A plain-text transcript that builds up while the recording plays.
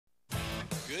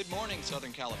Good morning,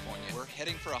 Southern California. We're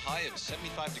heading for a high of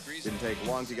 75 degrees. Didn't take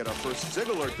long to get our first SIG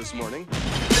alert this morning.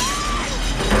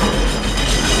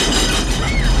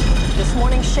 This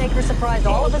morning's shaker surprised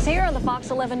all of us here in the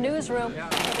Fox 11 newsroom.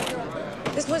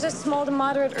 This was a small to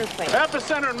moderate earthquake.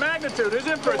 Epicenter in magnitude is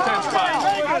in for a 10 spot.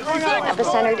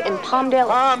 Epicentered in Palmdale.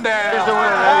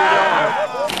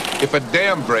 If a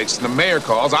dam breaks and the mayor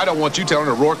calls, I don't want you telling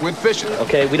O'Rourke went fishing.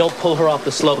 Okay, we don't pull her off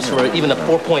the slopes for even a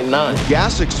 4.9.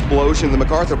 Gas explosion in the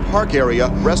MacArthur Park area.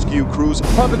 Rescue crews.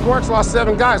 Public Works lost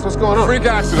 7 guys. What's going on? Freak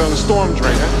accident on the storm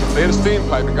drain. They hit a steam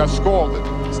pipe and got scalded.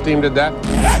 Steam did that?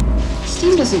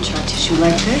 Steam doesn't chart tissue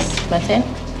like this. Methane?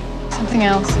 Something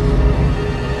else.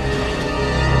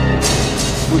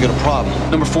 We got a problem.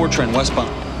 Number 4 trend westbound.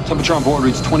 Temperature on board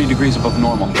reads 20 degrees above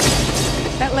normal.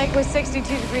 That lake was 62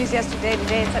 degrees yesterday.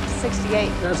 Today it's up to 68.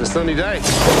 That's a sunny day.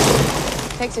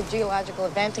 It takes a geological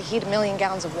event to heat 1 million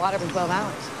gallons of water in 12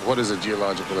 hours. What is a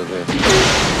geological event?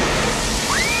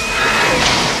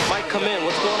 Mike, come in.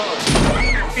 What's going on?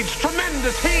 It's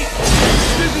tremendous heat.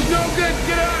 This is no good.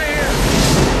 Get out of here.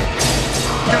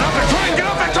 Get off the train. Get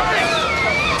off the train.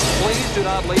 Please do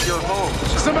not leave your home.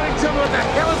 Somebody tell me what the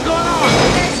hell is going on.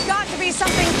 There's got to be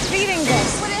something feeding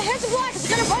this. When it hits block, it's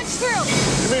gonna punch through.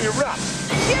 You mean erupt?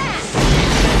 Yeah!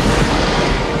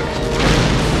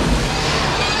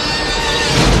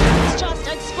 It's just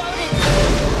exploding.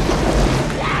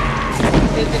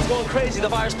 It's going crazy. The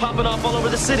fire's popping off all over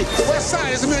the city. The west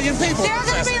side is 1 million people. There are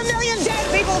gonna be 1 million dead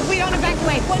people if we don't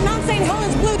evacuate. When Mount St.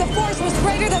 Helens blew, the force was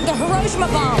greater than the Hiroshima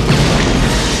bomb.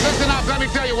 Listen up, let me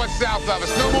tell you what's south of us.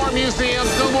 No more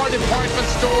museums, no more department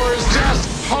stores, just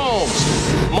homes.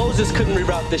 Moses couldn't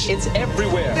reroute this. It's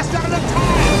everywhere. Just not enough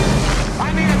time. I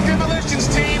need a demolitions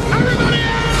team. Everybody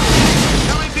out!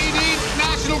 LAPD,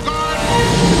 National Guard.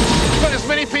 Put as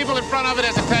many people in front of it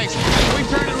as it takes. If we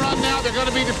turn and run now, they're going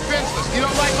to be defenseless. You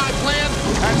don't like my plan?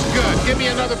 That's good. Give me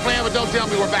another plan, but don't tell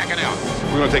me we're backing out.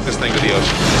 We're going to take this thing to the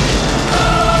ocean.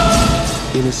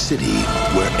 In a city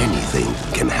where anything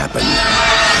can happen.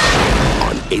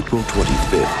 On April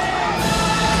 25th,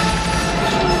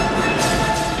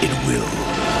 it will.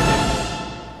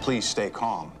 Please stay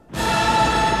calm.